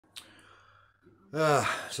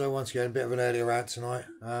So once again, a bit of an earlier rant tonight.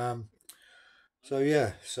 What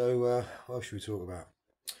should we talk about?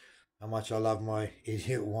 How much I love my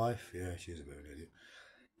idiot wife. Yeah, she's a bit of an idiot.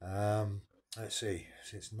 Let's see.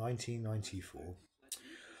 Since 1994,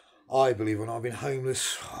 I believe when I've been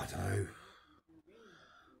homeless, I don't know,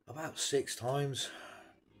 about 6 times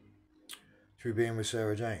through being with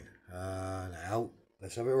Sarah Jane. Now,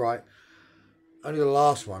 let's have it right. Only the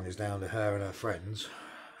last one is down to her and her friends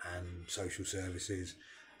and social services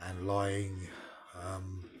and lying,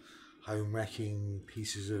 um, home wrecking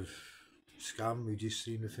pieces of scum who just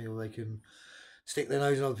seem to feel they can stick their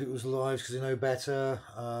nose in other people's lives because they know better,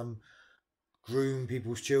 groom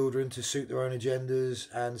people's children to suit their own agendas,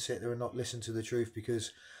 and sit there and not listen to the truth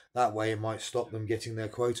because that way it might stop them getting their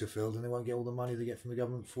quota filled and they won't get all the money they get from the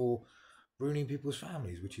government for ruining people's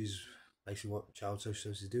families, which is basically what child social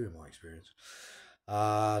services do in my experience. Do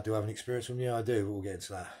I have an experience from you? I do, but we'll get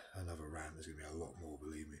into that another rant. There's going to be a lot more,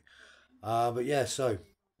 believe me. But yeah, so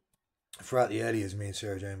throughout the early years, me and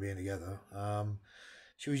Sarah Jane being together,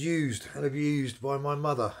 she was used and abused by my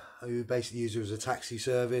mother, who basically used her as a taxi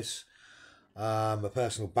service, a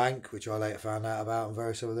personal bank, which I later found out about, and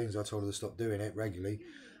various other things. I told her to stop doing it regularly,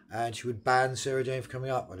 and she would ban Sarah Jane from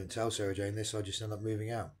coming up. I didn't tell Sarah Jane this, I just ended up moving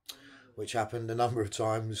out, which happened a number of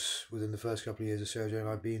times within the first couple of years of Sarah Jane and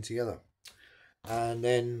I being together. And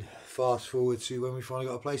then fast forward to when we finally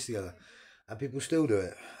got a place together, and people still do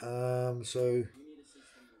it. So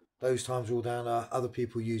those times were all down to other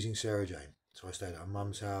people using Sarah Jane. So I stayed at her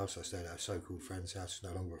mum's house, I stayed at her so-called friend's house, who's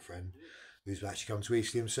no longer a friend, who's actually come to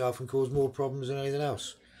Eastleigh himself and caused more problems than anything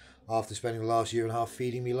else, after spending the last year and a half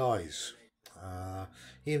feeding me lies. Uh,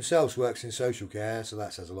 he himself works in social care, so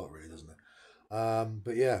that says a lot really, doesn't it?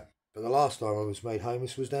 But yeah, but the last time I was made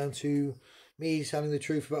homeless was down to me telling the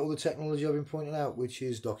truth about all the technology I've been pointing out, which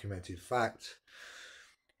is documented fact.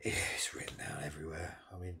 It's written down everywhere.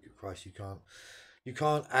 I mean, Christ, you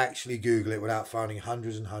can't actually Google it without finding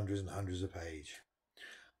hundreds and hundreds and hundreds of page.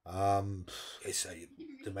 Um, it's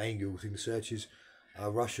the main Google thing to search is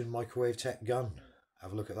a Russian microwave tech gun.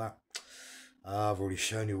 Have a look at that. I've already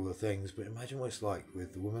shown you all the things, but imagine what it's like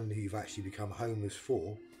with the woman who you've actually become homeless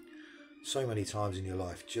for so many times in your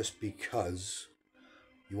life just because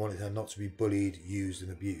you wanted her not to be bullied, used, and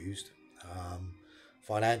abused, um,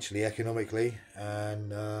 financially, economically,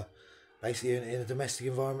 and basically in a domestic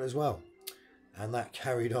environment as well. And that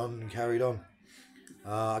carried on and carried on.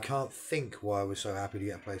 I can't think why I was so happy to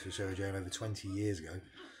get a place with Sarah Jane over 20 years ago.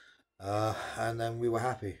 And then we were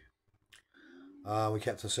happy. We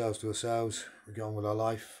kept ourselves to ourselves. We got on with our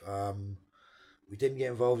life. We didn't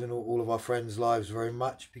get involved in all of our friends' lives very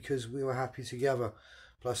much because we were happy together.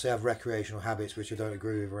 Plus, they have recreational habits which I don't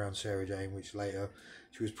agree with around Sarah Jane, which later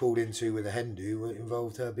she was pulled into with a hen do, which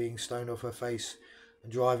involved her being stoned off her face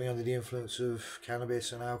and driving under the influence of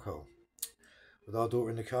cannabis and alcohol with our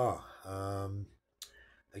daughter in the car.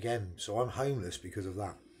 Again, so I'm homeless because of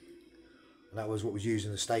that. And that was what was used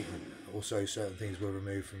in the statement. Also, certain things were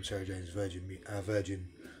removed from Sarah Jane's Vodafone,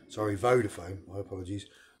 my apologies,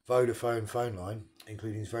 Vodafone phone line,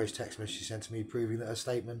 including various text messages sent to me proving that her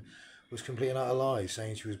statement was complete and utter lies,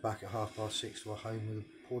 saying she was back at 6:30 to her home with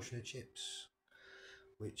a portion of chips,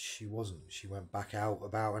 which she wasn't. She went back out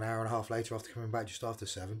about an hour and a half later after coming back just after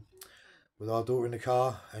 7 with our daughter in the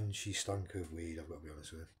car, and she stunk of weed, I've got to be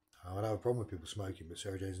honest with you. I don't have a problem with people smoking, but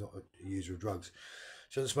Sarah Jane's not a user of drugs.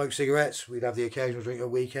 She doesn't smoke cigarettes. We'd have the occasional drink at a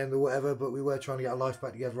weekend or whatever, but we were trying to get our life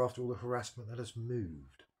back together after all the harassment that us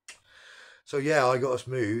moved. So yeah, I got us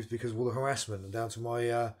moved because of all the harassment, and down to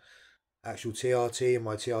my actual TRT and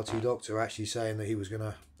my TRT doctor actually saying that he was going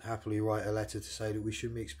to happily write a letter to say that we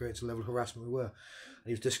shouldn't be experiencing the level of harassment we were. And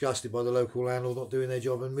he was disgusted by the local landlord not doing their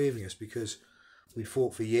job and moving us because we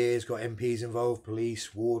fought for years, got MPs involved,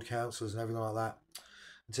 police, ward councillors and everything like that.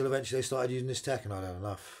 Until eventually they started using this tech and I'd had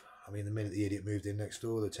enough. I mean, the minute the idiot moved in next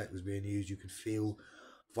door, the tech was being used, you could feel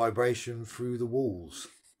vibration through the walls,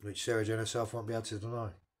 which Sarah Jane herself won't be able to deny.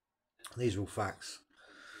 These are all facts.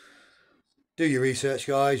 Do your research,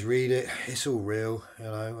 guys. Read it. It's all real, you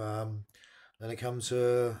know. Then it comes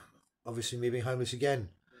to obviously me being homeless again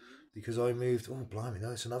because I moved. Oh, blimey,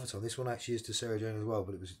 no, it's another time. This one actually is to Sarah Jane as well,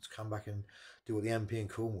 but it was to come back and do what the MP in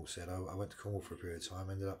Cornwall said. I went to Cornwall for a period of time,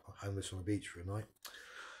 ended up homeless on the beach for a night,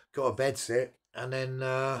 got a bed sit, and then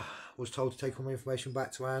was told to take all my information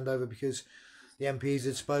back to Andover because the MPs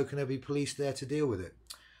had spoken. There'd be police there to deal with it.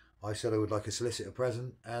 I said I would like a solicitor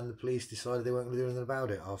present, and the police decided they weren't going to do anything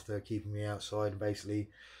about it after keeping me outside and basically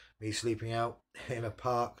me sleeping out in a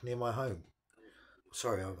park near my home.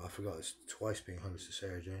 Sorry, I forgot it's twice being homeless to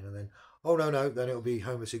Sarah Jane, and then oh no, then it'll be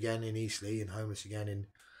homeless again in Eastleigh and homeless again in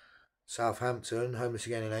Southampton, homeless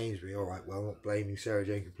again in Amesbury. All right, well, I'm not blaming Sarah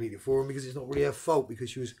Jane completely for him because it's not really her fault because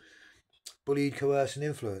she was bullied, coerced, and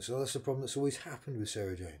influenced. So that's the problem that's always happened with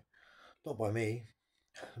Sarah Jane. Not by me.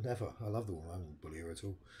 Never. I love the woman. I didn't bully her at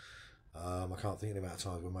all. I can't think of the amount of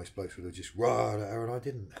times when most blokes would have just run at her and I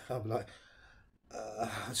didn't. I'd be like,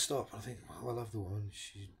 I'd stop. I think, well, I love the woman.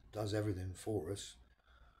 She does everything for us.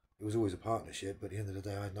 It was always a partnership, but at the end of the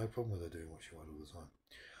day, I had no problem with her doing what she wanted all the time.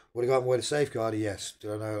 Would have got my way to safeguard her? Yes.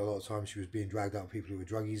 Did I know a lot of times she was being dragged out with people who were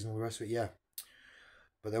druggies and all the rest of it? Yeah.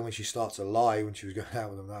 But then when she starts to lie when she was going out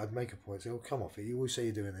with them, I'd make a point. Say, oh, come off it. You always say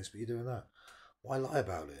you're doing this, but you're doing that. Why lie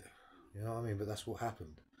about it? You know what I mean? But that's what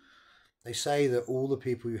happened. They say that all the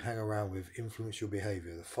people you hang around with influence your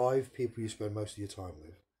behaviour. The 5 people you spend most of your time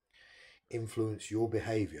with influence your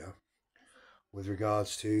behaviour with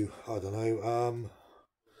regards to, I don't know,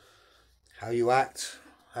 how you act,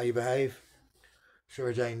 how you behave.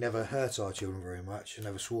 Sarah Jane never hurt our children very much and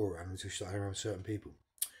never swore around them until she started around certain people.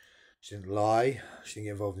 She didn't lie, she didn't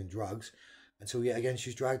get involved in drugs until yet again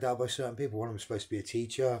she's dragged out by certain people. One of them was supposed to be a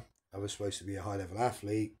teacher, another was supposed to be a high level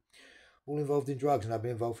athlete, all involved in drugs, and I've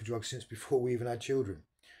been involved with drugs since before we even had children.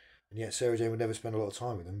 And yet Sarah Jane would never spend a lot of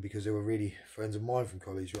time with them because they were really friends of mine from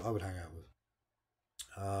college that I would hang out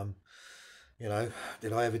with. You know,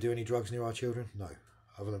 did I ever do any drugs near our children? No,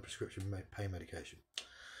 other than prescription pain medication.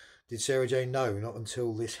 Did Sarah Jane? No, not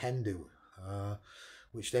until this hen do,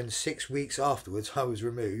 which then 6 weeks afterwards I was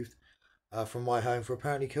removed from my home for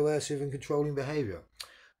apparently coercive and controlling behaviour,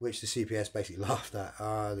 which the CPS basically laughed at.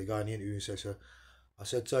 The guy in the interview said, so I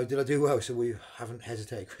said, so did I do well? He said, well, you haven't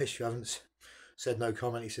hesitated, Chris, you haven't said no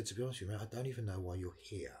comment. He said, to be honest with you, mate, I don't even know why you're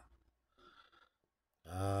here.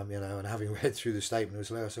 You know, and having read through the statement, it was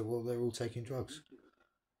there. I said, well, they're all taking drugs.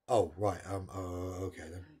 Oh, right. Okay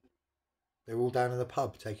then. They're all down in the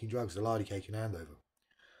pub taking drugs. The lardy cake in Andover.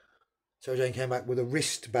 Sarah Jane came back with a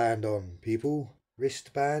wristband on, people.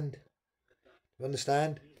 Wristband. You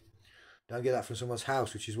understand? Don't get that from someone's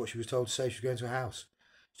house, which is what she was told to say. She was going to a house.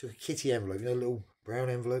 She took a kitty envelope, you know, little brown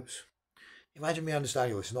envelopes. Imagine me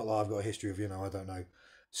understanding all this. It's not like I've got a history of, you know, I don't know,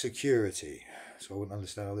 security. So I wouldn't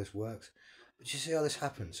understand how this works. But you see how this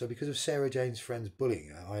happened. So because of Sarah Jane's friends bullying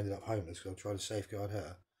her, I ended up homeless because I tried to safeguard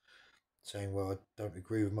her. Saying, well, I don't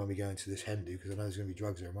agree with mummy going to this hen do because I know there's going to be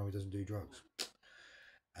drugs there. Mummy doesn't do drugs.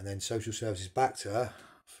 And then social services backed her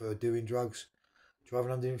for doing drugs,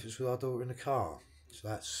 driving under the influence with our daughter in the car. So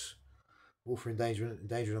that's willful endangerment,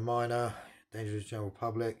 endangering a minor, danger to the general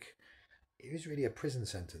public. It was really a prison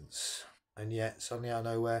sentence. And yet, suddenly out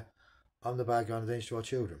of nowhere, I'm the bad guy and a danger to our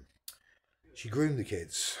children. She groomed the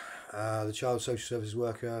kids. The child social services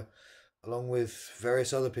worker, along with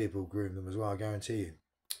various other people, groomed them as well, I guarantee you.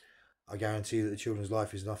 I guarantee that the children's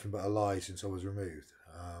life is nothing but a lie since I was removed.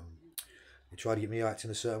 They tried to get me to act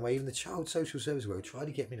in a certain way. Even the child social service worker tried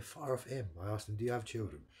to get me to fire off him. I asked him, do you have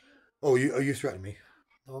children? Oh, are you threatening me?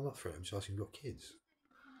 No, I'm not threatening. I'm just asking if you've got kids.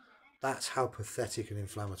 That's how pathetic and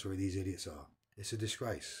inflammatory these idiots are. It's a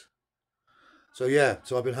disgrace. So yeah,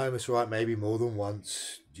 so I've been homeless, right, maybe more than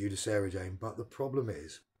once due to Sarah Jane. But the problem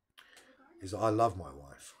is that I love my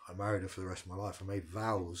wife. I married her for the rest of my life. I made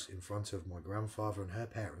vows in front of my grandfather and her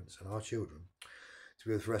parents and our children to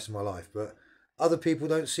be with for the rest of my life. But other people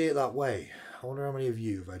don't see it that way. I wonder how many of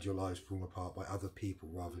you have had your lives pulled apart by other people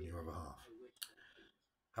rather than your other half.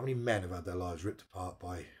 How many men have had their lives ripped apart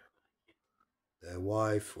by their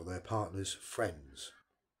wife or their partner's friends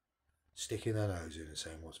sticking their nose in and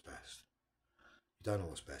saying what's best? You don't know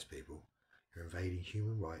what's best, people. You're invading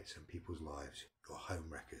human rights and people's lives. You're home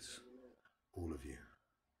wreckers. All of you.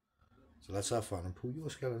 So let's have fun and pull your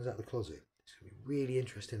skeletons out of the closet. It's going to be really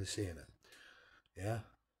interesting to see in it. Yeah?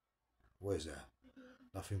 What is that?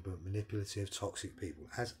 Nothing but manipulative, toxic people.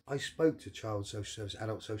 As I spoke to child social service,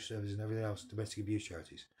 adult social services and everything else, domestic abuse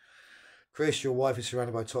charities. Chris, your wife is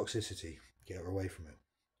surrounded by toxicity. Get her away from it.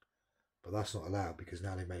 But that's not allowed because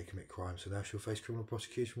now they made her commit crime, so now she'll face criminal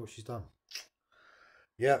prosecution for what she's done.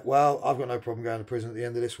 Yeah, well, I've got no problem going to prison at the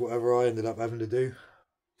end of this, whatever I ended up having to do.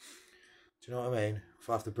 Do you know what I mean? If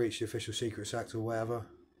I have to breach the Official Secrets Act or whatever.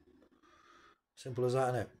 Simple as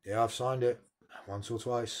that, innit? Yeah, I've signed it once or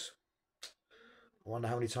twice. I wonder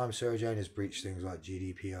how many times Sarah Jane has breached things like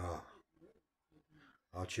GDPR,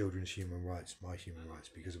 our children's human rights, my human rights,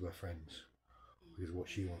 because of her friends, because of what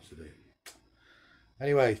she wants to do.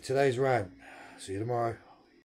 Anyway, today's rant. See you tomorrow.